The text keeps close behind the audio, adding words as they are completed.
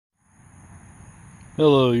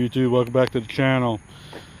Hello YouTube, welcome back to the channel.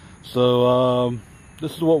 So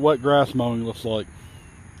this is what wet grass mowing looks like.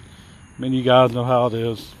 Many of you guys know how it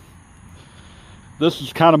is. This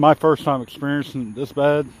is kind of my first time experiencing this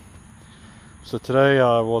bad. So today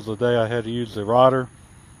was the day I had to use the rider,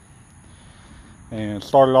 and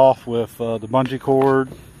started off with the bungee cord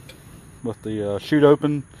with the chute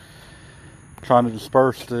open, trying to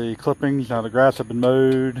disperse the clippings. Now the grass had been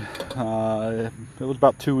mowed. It was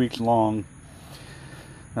about 2 weeks long.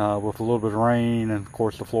 With a little bit of rain and of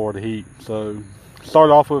course the Florida heat. So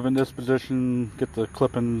start off with in this position, get the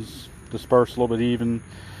clippings dispersed a little bit even,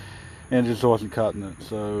 and it just wasn't cutting it.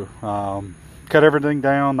 So cut everything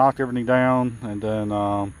down, knocked everything down, and then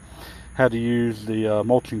had to use the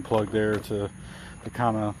mulching plug there to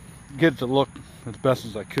kind of get it to look as best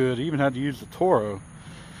as I could. Even had to use the Toro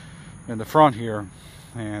in the front here,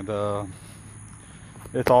 and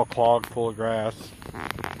it's all clogged full of grass,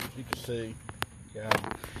 as you can see. Yeah,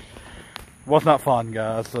 was not fun,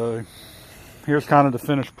 guys. So here's kind of the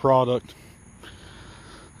finished product.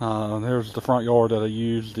 There's the front yard that I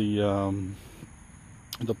used the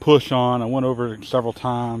push on. I went over it several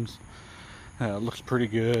times. It looks pretty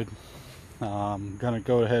good. I'm gonna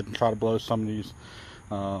go ahead and try to blow some of these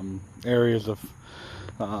areas of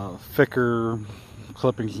thicker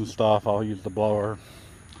clippings and stuff. I'll use the blower.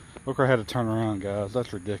 Look, I had to turn around, guys.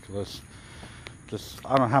 That's ridiculous. Just,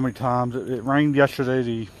 I don't know how many times it rained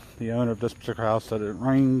yesterday. The owner of this particular house said it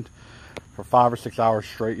rained for 5 or 6 hours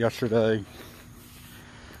straight yesterday,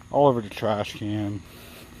 all over the trash can.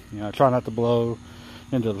 You know, I try not to blow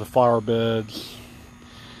into the flower beds,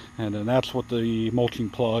 and then that's what the mulching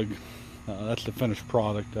plug. That's the finished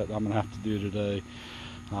product that I'm gonna have to do today.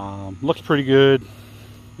 Looks pretty good.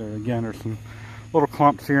 Again, there's some little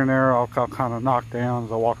clumps here and there. I'll kind of knock down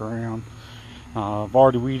as I walk around. I've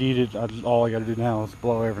already weed eated. All I got to do now is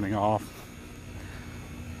blow everything off.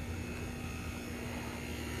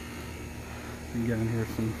 Again, here's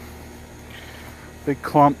some big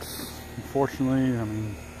clumps. Unfortunately, I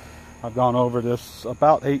mean, I've gone over this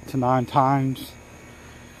about 8 to 9 times.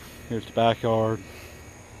 Here's the backyard.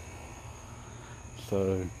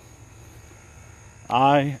 So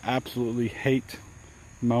I absolutely hate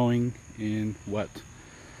mowing in wet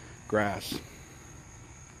grass.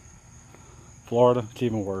 Florida, it's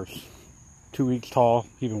even worse. 2 weeks tall,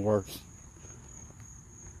 even worse.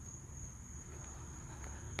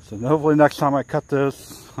 So hopefully next time I cut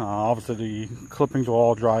this, obviously the clippings will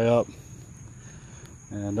all dry up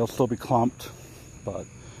and they'll still be clumped, but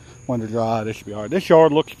when they're dry, they should be all right. This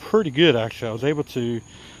yard looks pretty good, actually. I was able to,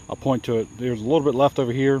 I'll point to it, there's a little bit left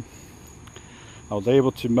over here. I was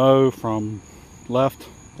able to mow from left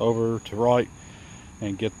over to right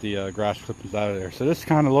and get the grass clippings out of there. So this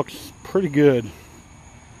kind of looks pretty good.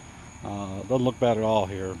 Doesn't look bad at all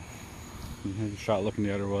here. Here's a shot looking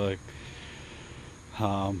the other way.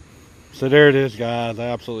 So there it is, guys. I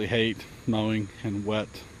absolutely hate mowing in wet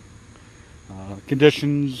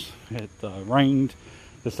conditions. It rained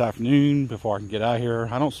this afternoon before I can get out here.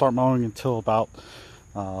 I don't start mowing until about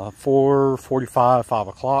 4:45, 5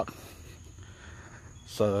 o'clock.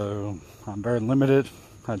 So I'm very limited.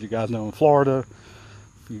 As you guys know, in Florida,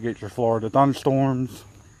 you get your Florida thunderstorms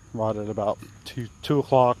right at about 2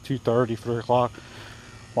 o'clock, 2:30, 3 o'clock.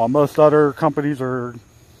 While most other companies are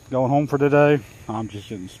going home for the day, I'm just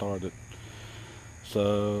getting started.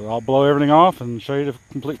 So I'll blow everything off and show you the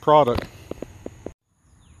complete product.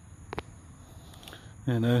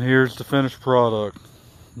 And then here's the finished product.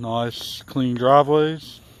 Nice clean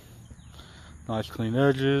driveways, nice clean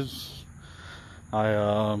edges.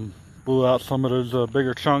 I blew out some of those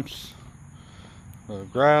bigger chunks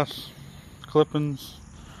grass clippings.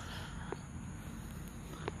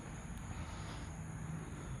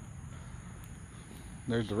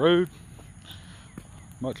 There's the road,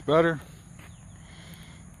 much better.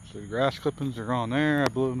 So the grass clippings are on there. I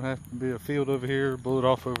blew them, have to be a field over here, blew it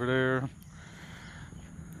off over there.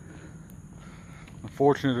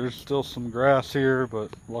 Unfortunately, there's still some grass here, but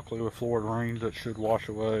luckily with Florida rains, it should wash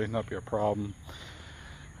away, not be a problem.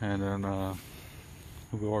 And then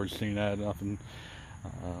we've already seen that.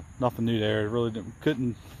 Nothing new there. Really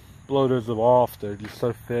couldn't blow those off. They're just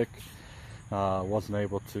so thick. Wasn't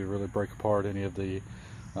able to really break apart any of the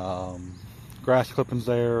grass clippings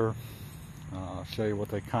there. I'll show you what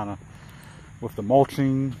they kind of, with the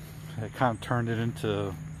mulching, it kind of turned it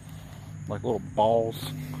into like little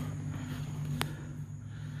balls.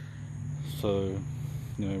 So,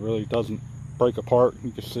 you know, it really doesn't break apart.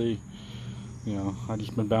 You can see, you know, I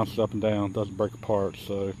just been bouncing up and down. It doesn't break apart.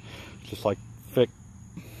 So it's just like thick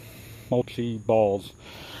mulchy balls.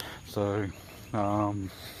 So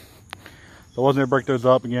if I wasn't able to break those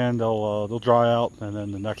up again, they'll dry out, and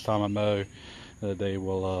then the next time I mow, they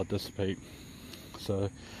will dissipate. So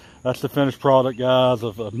that's the finished product, guys,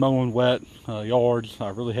 of mowing wet yards. I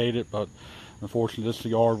really hate it, but unfortunately this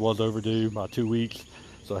yard was overdue by 2 weeks,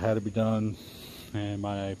 so it had to be done. And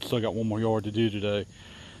I still got one more yard to do today,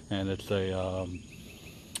 and it's a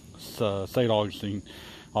St. Augustine.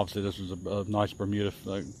 Obviously this was a nice Bermuda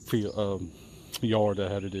yard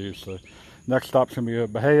that I had to do. So next stop's gonna be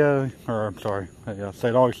Bahia, or I'm sorry,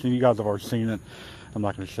 St. Augustine. You guys have already seen it. I'm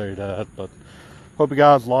not gonna show you that, but hope you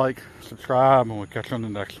guys like, subscribe, and we'll catch you on the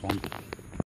next one.